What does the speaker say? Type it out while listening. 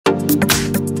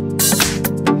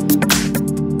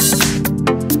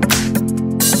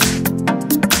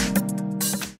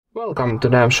Welcome,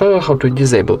 today I'll show you how to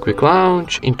disable quick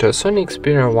launch into a SONY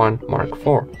Xperia 1 Mark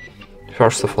IV.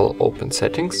 First of all, open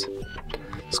settings,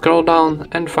 scroll down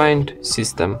and find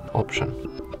system option.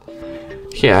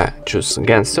 Here choose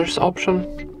gangsters option,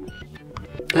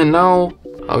 and now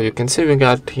how you can see we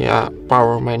got here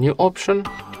power menu option.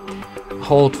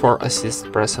 Hold for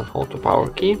assist, press and hold the power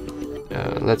key.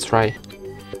 Let's try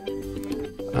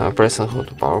press and hold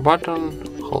the power button,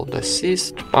 hold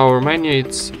assist, power menu.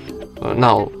 It's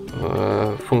now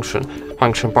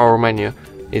function power menu,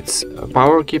 it's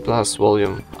power key plus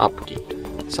volume up key.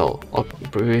 So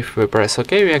if we press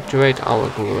OK, we activate our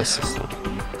Google Assistant.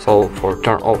 So for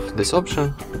turn off this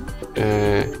option,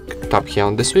 tap here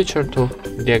on the switcher to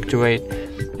deactivate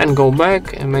and go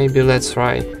back, and maybe let's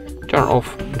try turn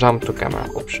off jump to camera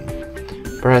option.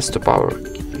 Press the power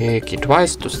key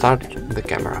twice to start the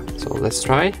camera. So let's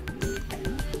try.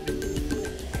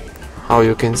 How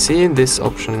you can see, this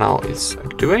option now is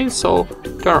activated, so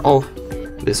turn off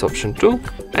this option too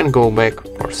and go back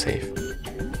for save.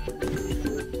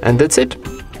 And that's it.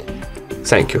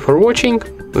 Thank you for watching,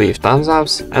 leave thumbs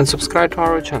ups and subscribe to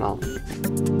our channel.